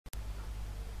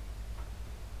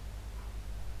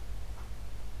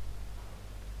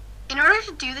In order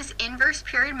to do this inverse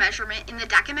period measurement in the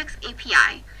DACMX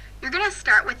API, you're going to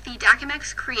start with the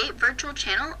DACMX create virtual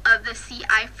channel of the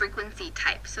CI frequency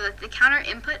type, so that's the counter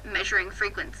input measuring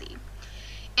frequency.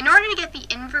 In order to get the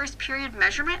inverse period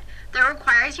measurement, that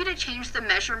requires you to change the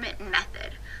measurement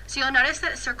method. So you'll notice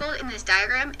that circled in this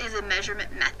diagram is a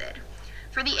measurement method.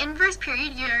 For the inverse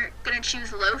period, you're going to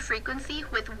choose low frequency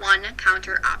with one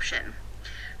counter option.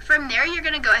 From there, you're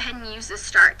going to go ahead and use the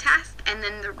start task and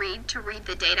then the read to read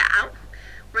the data out.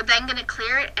 We're then going to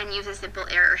clear it and use a simple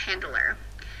error handler.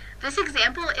 This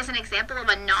example is an example of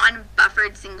a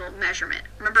non-buffered single measurement.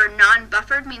 Remember,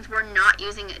 non-buffered means we're not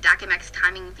using a DACMX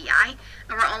timing VI,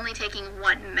 and we're only taking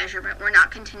one measurement. We're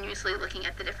not continuously looking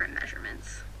at the different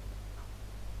measurements.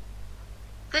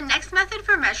 The next method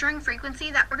for measuring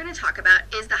frequency that we're going to talk about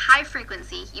is the high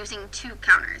frequency using two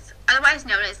counters, otherwise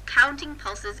known as counting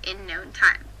pulses in known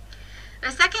time.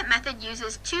 The second method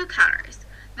uses two counters.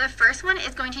 The first one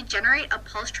is going to generate a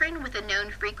pulse train with a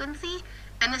known frequency,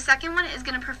 and the second one is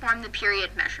going to perform the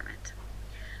period measurement.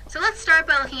 So let's start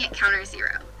by looking at counter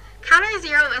 0. Counter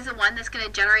 0 is the one that's going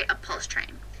to generate a pulse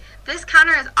train. This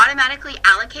counter is automatically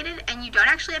allocated, and you don't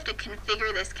actually have to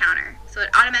configure this counter, so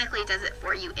it automatically does it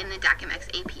for you in the DACMX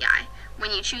API when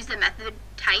you choose the method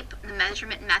type, the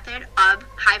measurement method of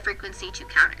high frequency two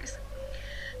counters.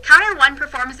 Counter 1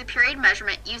 performs the period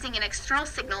measurement using an external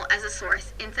signal as a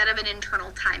source instead of an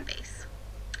internal time base.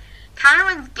 Counter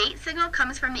 1's gate signal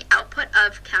comes from the output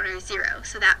of counter 0,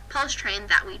 so that pulse train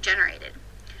that we generated.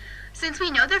 Since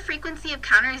we know the frequency of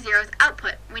counter 0's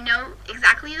output, we know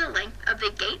exactly the length of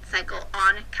the gate cycle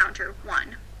on counter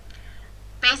 1.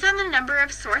 Based on the number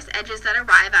of source edges that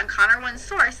arrive on counter 1's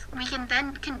source, we can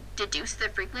then deduce the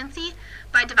frequency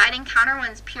by dividing counter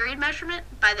 1's period measurement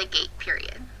by the gate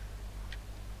period.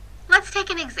 Let's take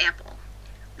an example.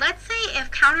 Let's say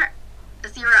if counter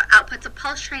 0 outputs a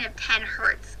pulse train of 10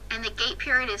 Hz and the gate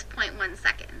period is 0.1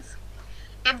 seconds.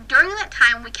 If during that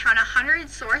time we count 100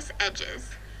 source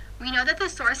edges, we know that the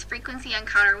source frequency on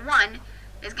counter 1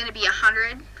 is going to be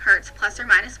 100 Hz plus or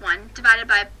minus 1 divided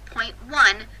by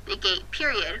 0.1, the gate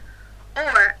period,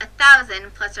 or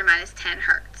 1000 plus or minus 10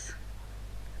 Hz.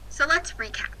 So let's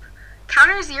recap.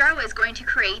 Counter 0 is going to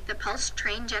create the pulse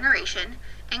train generation,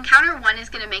 and counter 1 is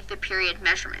going to make the period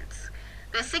measurements.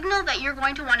 The signal that you're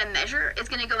going to want to measure is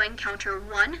going to go in counter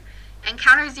 1, and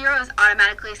counter 0 is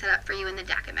automatically set up for you in the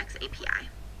DACMX API.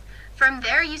 From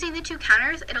there, using the two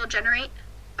counters, it'll generate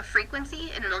a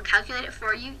frequency and it'll calculate it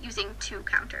for you using two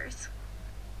counters.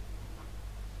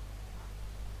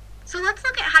 So let's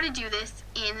look at how to do this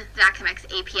in the DACMX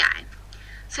API.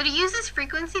 So to use this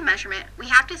frequency measurement, we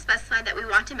have to specify that we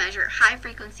want to measure high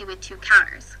frequency with two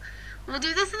counters. We'll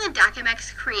do this in the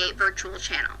DACMX create virtual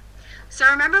channel. So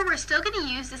remember, we're still going to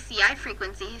use the CI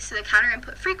frequency, so the counter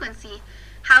input frequency.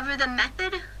 However,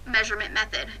 the measurement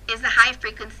method is the high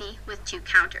frequency with two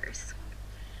counters.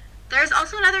 There's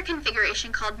also another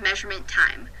configuration called measurement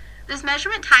time. This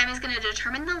measurement time is going to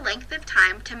determine the length of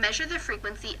time to measure the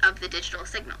frequency of the digital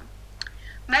signal.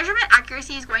 Measurement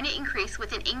accuracy is going to increase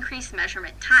with an increased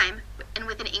measurement time and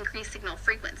with an increased signal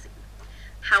frequency.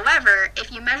 However,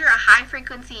 if you measure a high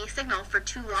frequency signal for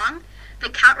too long, the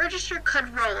count register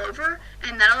could roll over,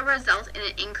 and that'll result in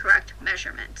an incorrect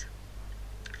measurement.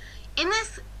 In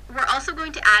this, we're also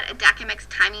going to add a DACMX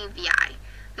timing VI.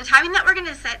 The timing that we're going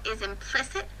to set is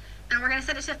implicit, and we're going to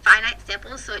set it to finite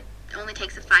samples, so it only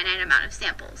takes a finite amount of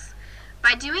samples.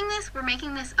 By doing this, we're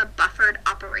making this a buffered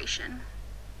operation.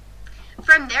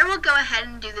 From there, we'll go ahead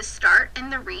and do the start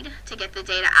and the read to get the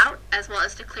data out, as well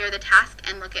as to clear the task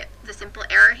and look at the simple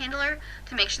error handler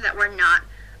to make sure that we're not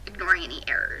ignoring any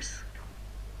errors.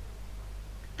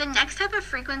 The next type of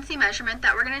frequency measurement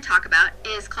that we're going to talk about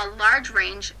is called large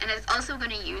range, and it's also going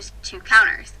to use two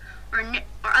counters, or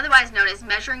otherwise known as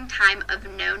measuring time of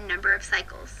known number of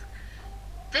cycles.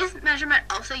 This measurement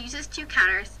also uses two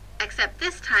counters, except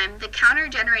this time the counter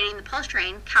generating the pulse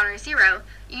train, counter 0,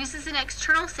 uses an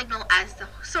external signal as the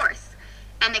source,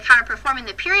 and the counter performing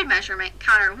the period measurement,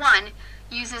 counter 1,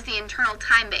 uses the internal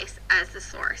time base as the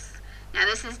source. Now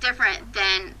this is different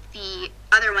than the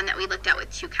other one that we looked at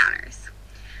with two counters.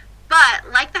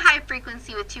 But like the high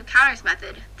frequency with two counters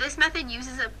method, this method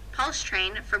uses a pulse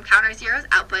train from counter 0's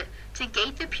output to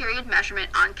gate the period measurement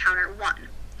on counter 1.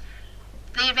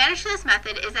 The advantage to this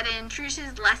method is that it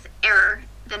introduces less error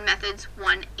than methods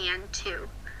 1 and 2.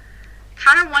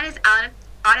 Counter 1 is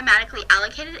automatically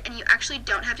allocated, and you actually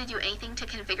don't have to do anything to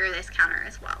configure this counter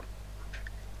as well.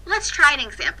 Let's try an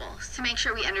example to make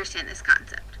sure we understand this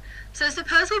concept. So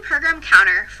suppose we program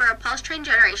counter for a pulse train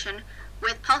generation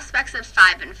with pulse specs of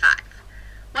 5 and 5.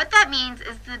 What that means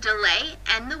is the delay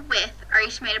and the width are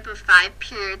each made up of 5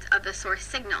 periods of the source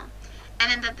signal,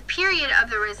 and then that the period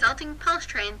of the resulting pulse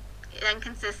train then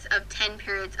consists of 10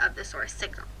 periods of the source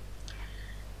signal.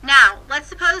 Now, let's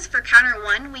suppose for counter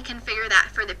 1, we configure that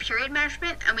for the period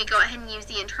measurement, and we go ahead and use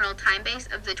the internal time base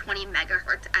of the 20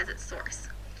 megahertz as its source.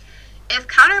 If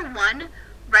counter 1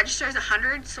 registers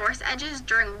 100 source edges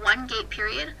during one gate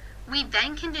period, we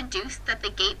then can deduce that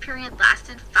the gate period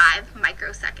lasted 5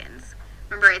 microseconds.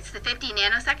 Remember, it's the 50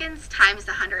 nanoseconds times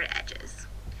the 100 edges.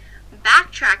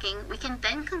 Backtracking, we can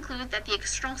then conclude that the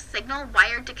external signal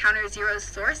wired to counter 0's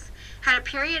source had a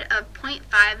period of 0.5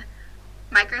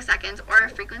 microseconds, or a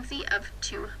frequency of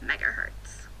 2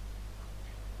 megahertz.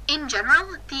 In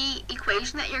general, the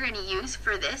equation that you're going to use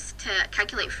for this to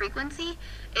calculate frequency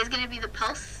is going to be the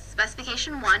pulse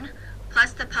specification 1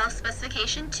 plus the pulse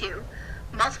specification 2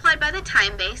 multiplied by the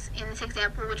time base, in this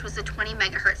example which was the 20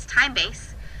 megahertz time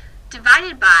base,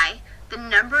 divided by the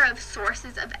number of source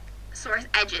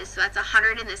edges, so that's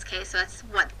 100 in this case, so that's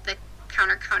what the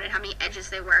counter counted, how many edges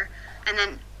they were, and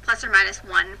then plus or minus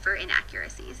 1 for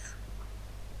inaccuracies.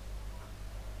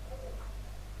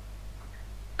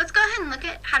 Let's go ahead and look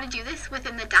at how to do this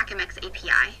within the DACMX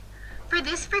API. For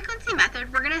this frequency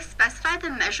method, we're going to specify the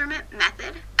measurement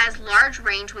method as large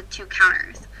range with 2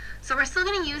 counters. So we're still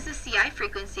going to use the CI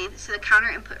frequency, so the counter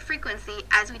input frequency,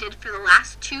 as we did for the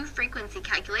last 2 frequency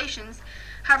calculations.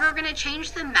 However, we're going to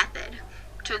change the method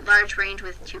to large range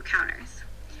with 2 counters.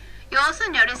 You'll also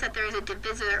notice that there is a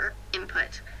divisor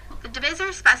input. The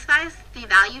divisor specifies the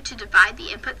value to divide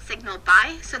the input signal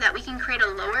by so that we can create a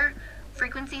lower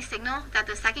frequency signal that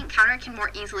the second counter can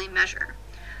more easily measure.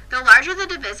 The larger the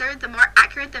divisor, the more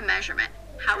accurate the measurement.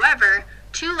 However,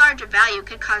 too large a value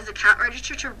could cause the count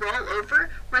register to roll over,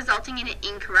 resulting in an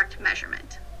incorrect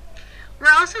measurement.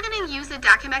 We're also going to use the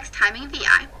DACMX timing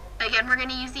VI. Again, we're going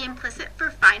to use the implicit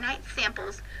for finite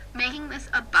samples, making this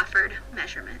a buffered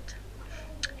measurement.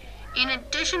 In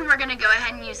addition, we're going to go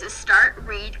ahead and use the start,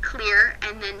 read, clear,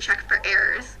 and then check for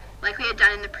errors, like we had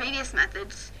done in the previous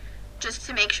methods, just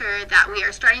to make sure that we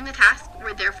are starting the task,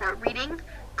 we're therefore reading,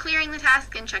 clearing the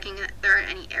task, and checking that there are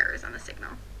any errors on the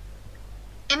signal.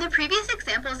 In the previous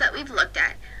examples that we've looked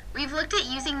at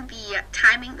using the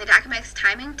timing, the DACMX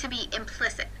timing, to be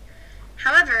implicit.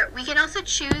 However, we can also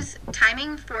choose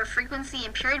timing for frequency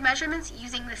and period measurements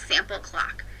using the sample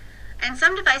clock. And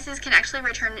some devices can actually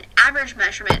return an average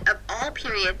measurement of all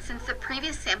periods since the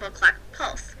previous sample clock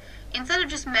pulse, instead of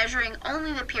just measuring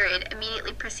only the period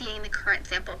immediately preceding the current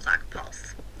sample clock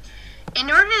pulse. In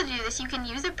order to do this, you can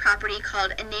use a property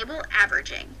called Enable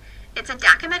Averaging. It's a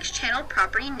DACMX channel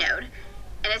property node,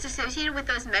 and it's associated with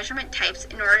those measurement types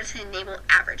in order to enable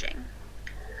averaging.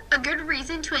 A good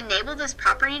reason to enable this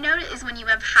property node is when you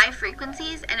have high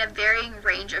frequencies and a varying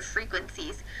range of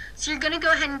frequencies. So you're going to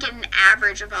go ahead and get an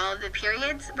average of all of the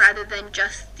periods rather than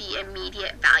just the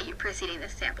immediate value preceding the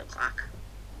sample clock.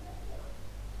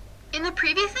 In the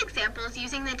previous examples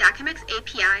using the DACMX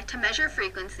API to measure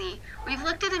frequency, we've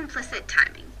looked at implicit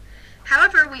timing.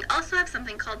 However, we also have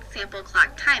something called sample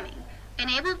clock timing,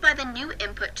 enabled by the new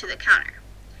input to the counter,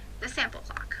 the sample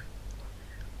clock.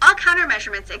 All counter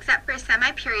measurements except for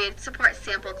semi-period support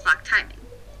sample clock timing.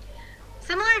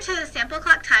 Similar to the sample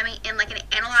clock timing in like an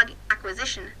analog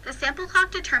acquisition, the sample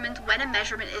clock determines when a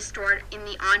measurement is stored in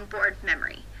the onboard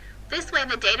memory. This way,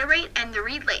 the data rate and the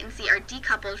read latency are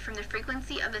decoupled from the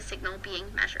frequency of the signal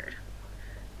being measured.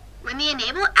 When the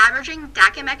Enable Averaging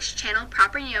DACMX channel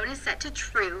property node is set to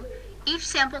true, each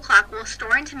sample clock will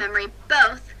store into memory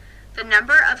both the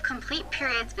number of complete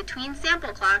periods between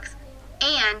sample clocks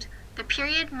and the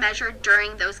period measured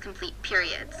during those complete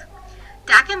periods.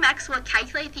 DACMX will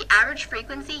calculate the average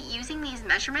frequency using these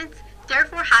measurements,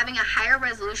 therefore having a higher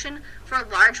resolution for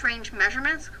large range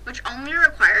measurements, which only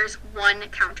requires one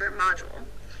counter module.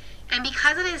 And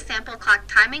because it is sample clock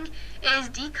timing, it is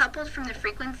decoupled from the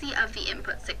frequency of the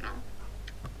input signal.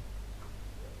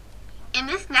 In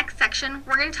this next section,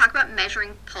 we're going to talk about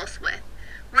measuring pulse width.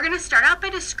 We're going to start out by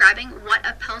describing what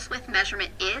a pulse width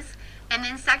measurement is, and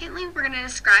then secondly, we're going to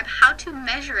describe how to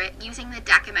measure it using the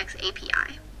DACMX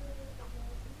API.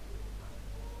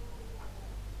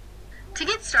 To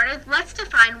get started, let's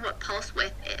define what pulse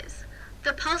width is.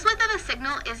 The pulse width of a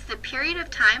signal is the period of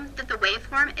time that the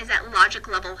waveform is at logic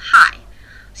level high.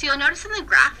 So you'll notice in the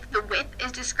graph, the width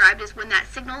is described as when that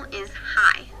signal is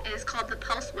high. It is called the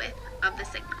pulse width of the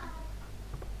signal.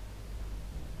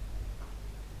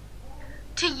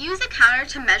 To use a counter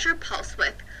to measure pulse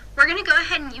width, we're going to go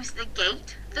ahead and use the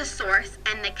gate, the source,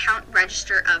 and the count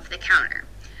register of the counter.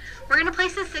 We're going to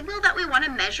place the signal that we want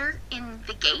to measure in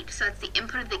the gate, so that's the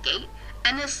input of the gate,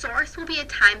 and the source will be a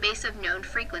time base of known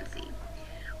frequency.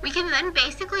 We can then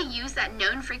basically use that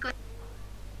known frequency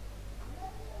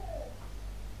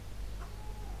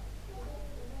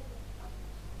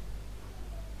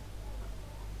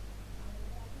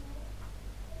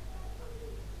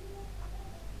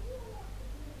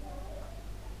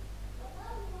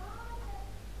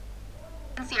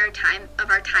frequency of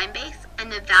our time base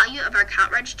and the value of our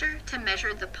count register to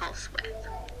measure the pulse width.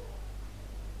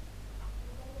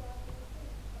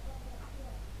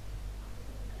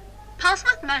 Pulse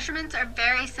width measurements are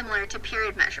very similar to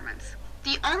period measurements.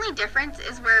 The only difference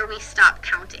is where we stop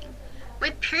counting.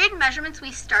 With period measurements,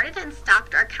 we started and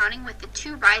stopped our counting with the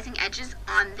two rising edges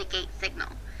on the gate signal.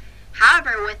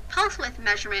 However, with pulse width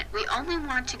measurement, we only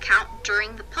want to count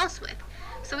during the pulse width.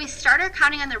 So we start our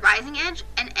counting on the rising edge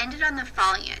and end it on the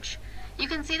falling edge. You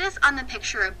can see this on the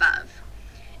picture above.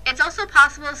 It's also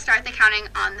possible to start the counting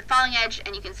on the falling edge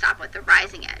and you can stop with the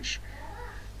rising edge.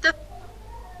 The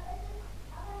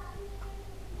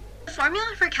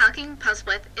formula for calculating pulse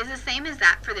width is the same as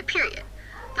that for the period.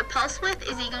 The pulse width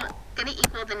is going to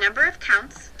equal the number of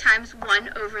counts times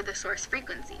 1 over the source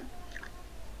frequency.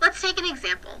 Let's take an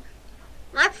example.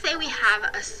 Let's say we have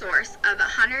a source of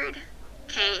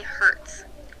 100k hertz.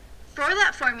 For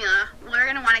that formula, we're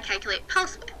going to want to calculate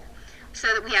pulse width so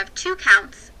that we have two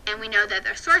counts and we know that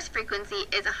the source frequency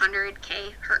is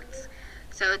 100k hertz.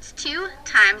 So it's 2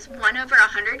 times 1 over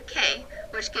 100k,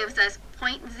 which gives us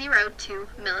 0.02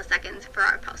 milliseconds for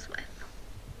our pulse width.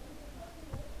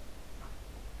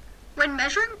 When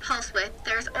measuring pulse width,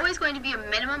 there's always going to be a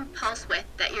minimum pulse width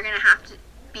that you're going to have to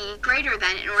be greater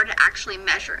than in order to actually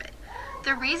measure it.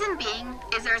 The reason being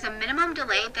is there's a minimum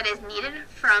delay that is needed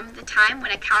from the time when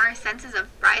a counter senses a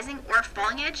rising or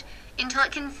falling edge until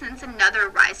it can sense another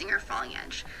rising or falling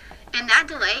edge. And that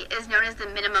delay is known as the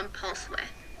minimum pulse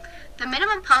width. The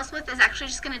minimum pulse width is actually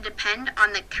just going to depend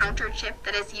on the counter chip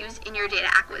that is used in your data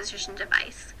acquisition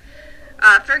device.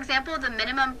 For example, the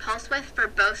minimum pulse width for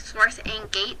both source and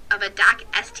gate of a DAC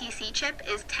STC chip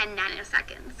is 10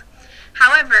 nanoseconds.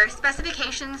 However,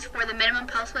 specifications for the minimum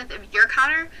pulse width of your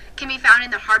counter can be found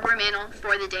in the hardware manual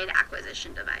for the data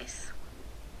acquisition device.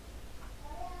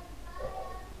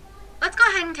 Let's go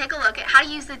ahead and take a look at how to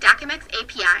use the DACMX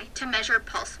API to measure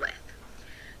pulse width.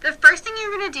 The first thing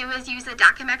you're going to do is use the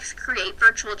DACMX Create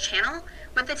Virtual Channel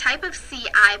with the type of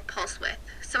CI pulse width.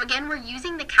 So again, we're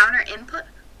using the counter input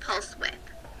pulse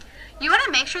width. You want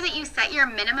to make sure that you set your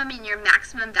minimum and your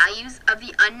maximum values of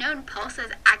the unknown pulse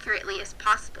as accurately as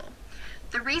possible.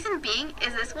 The reason being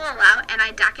is this will allow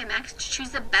DACMX to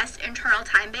choose the best internal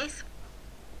time base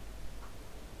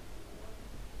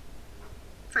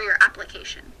for your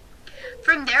application.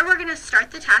 From there, we're going to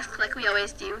start the task like we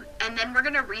always do, and then we're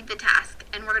going to read the task,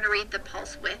 and we're going to read the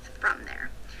pulse width from there.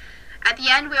 At the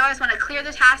end, we always want to clear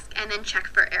the task and then check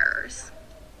for errors.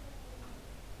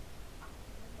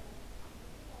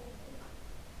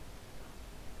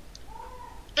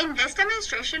 In this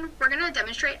demonstration, we're going to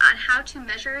demonstrate on how to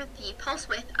measure the pulse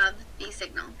width of the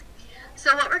signal.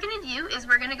 So what we're going to do is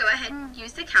we're going to go ahead and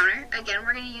use the counter. Again,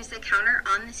 we're going to use the counter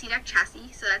on the CDAC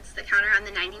chassis, so that's the counter on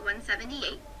the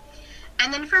 9178.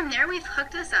 And then from there, we've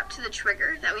hooked this up to the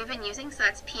trigger that we've been using, so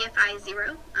that's PFI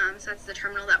 0. So that's the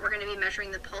terminal that we're going to be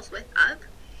measuring the pulse width of.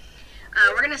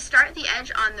 We're going to start the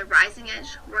edge on the rising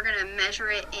edge. We're going to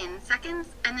measure it in seconds.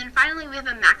 And then finally, we have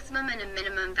a maximum and a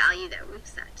minimum value that we've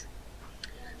set.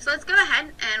 So let's go ahead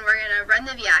and we're going to run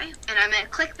the VI, and I'm going to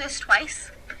click this twice,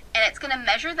 and it's going to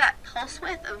measure that pulse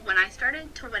width of when I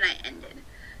started to when I ended.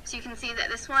 So you can see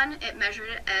that this one, it measured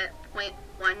it at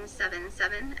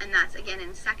 0.177, and that's again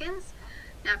in seconds.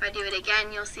 Now if I do it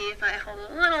again, you'll see if I hold it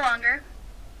a little longer,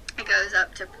 it goes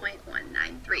up to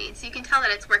 0.193. So you can tell that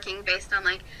it's working based on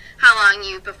like how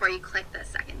long before you click the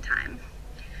second time.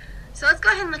 So let's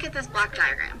go ahead and look at this block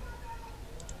diagram.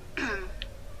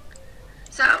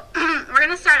 So we're going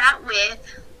to start out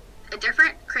with a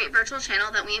different Create Virtual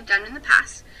Channel than we have done in the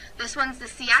past. This one's the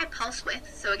CI pulse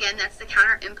width, so again that's the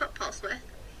counter input pulse width.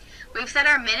 We've set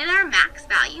our min and our max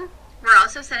value. We're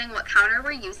also setting what counter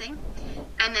we're using,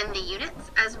 and then the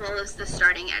units as well as the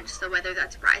starting edge, so whether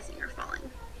that's rising or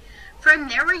falling. From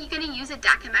there, we're going to use a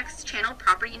DACMX channel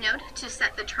property node to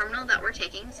set the terminal that we're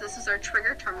taking. So this is our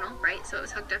trigger terminal, right? So it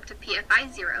was hooked up to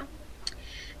PFI 0.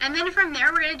 And then from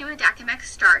there, we're going to do a DACMX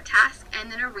start task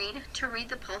and then a read to read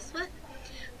the pulse width.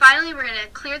 Finally, we're going to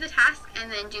clear the task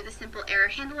and then do the simple error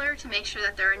handler to make sure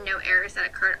that there are no errors that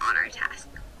occurred on our task.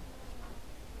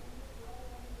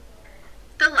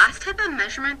 The last type of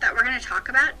measurement that we're going to talk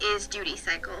about is duty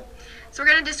cycle. So we're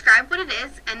going to describe what it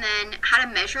is and then how to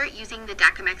measure it using the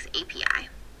DACMX API.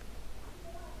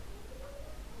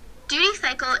 Duty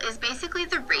cycle is basically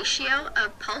the ratio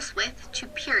of pulse width to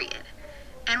period.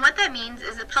 And what that means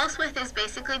is the pulse width is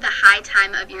basically the high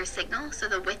time of your signal, so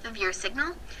the width of your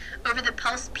signal, over the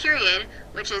pulse period,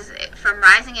 which is from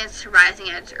rising edge to rising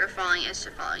edge or falling edge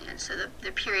to falling edge, so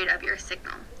the period of your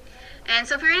signal. And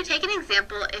so if we were to take an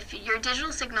example, if your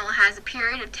digital signal has a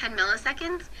period of 10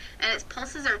 milliseconds and its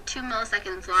pulses are 2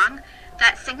 milliseconds long,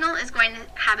 that signal is going to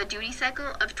have a duty cycle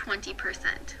of 20%.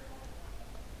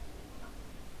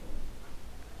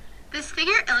 This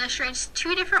figure illustrates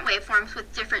two different waveforms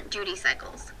with different duty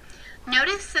cycles.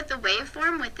 Notice that the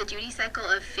waveform with the duty cycle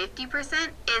of 50%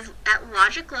 is at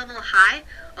logic level high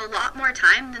a lot more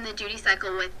time than the duty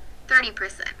cycle with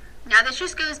 30%. Now this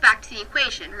just goes back to the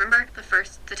equation. Remember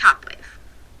the top wave.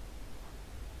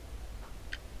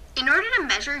 In order to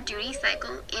measure duty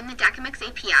cycle in the DACMX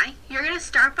API, you're going to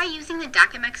start by using the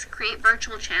DACMX create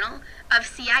virtual channel of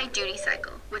CI duty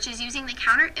cycle, which is using the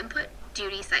counter input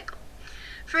duty cycle.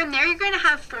 From there, you're going to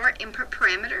have 4 input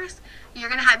parameters. You're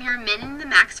going to have your min and the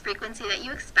max frequency that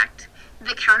you expect,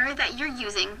 the counter that you're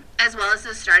using, as well as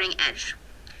the starting edge.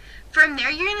 From there,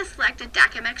 you're going to select a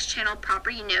DACMX channel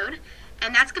property node,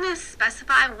 and that's going to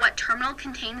specify what terminal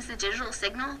contains the digital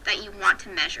signal that you want to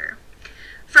measure.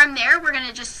 From there, we're going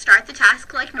to just start the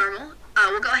task like normal.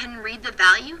 We'll go ahead and read the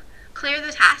value, clear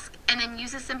the task, and then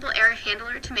use a simple error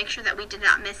handler to make sure that we did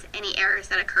not miss any errors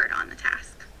that occurred on the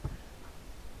task.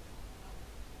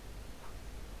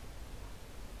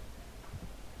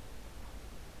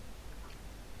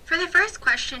 For the first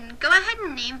question, go ahead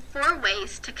and name 4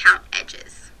 ways to count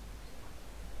edges.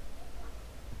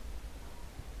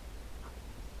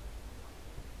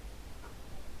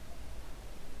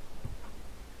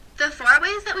 The 4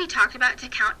 ways that we talked about to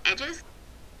count edges.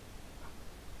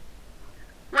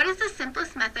 What is the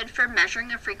simplest method for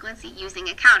measuring a frequency using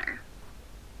a counter?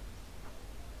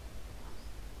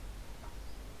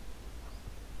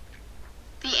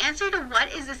 The answer to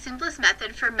what is the simplest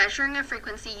method for measuring a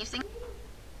frequency using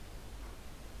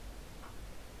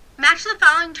match the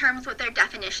following terms with their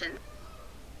definitions.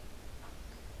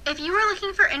 If you were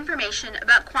looking for information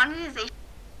about quantization,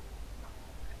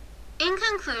 in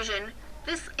conclusion,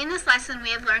 in this lesson we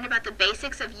have learned about the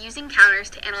basics of using counters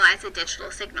to analyze a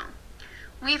digital signal.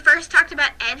 We first talked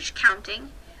about edge counting.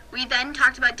 We then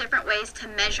talked about different ways to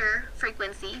measure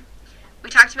frequency. We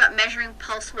talked about measuring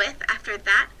pulse width after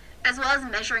that, as well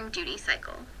as measuring duty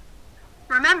cycle.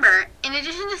 Remember, in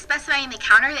addition to specifying the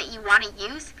counter that you want to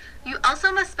use, you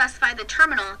also must specify the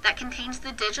terminal that contains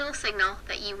the digital signal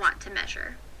that you want to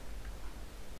measure.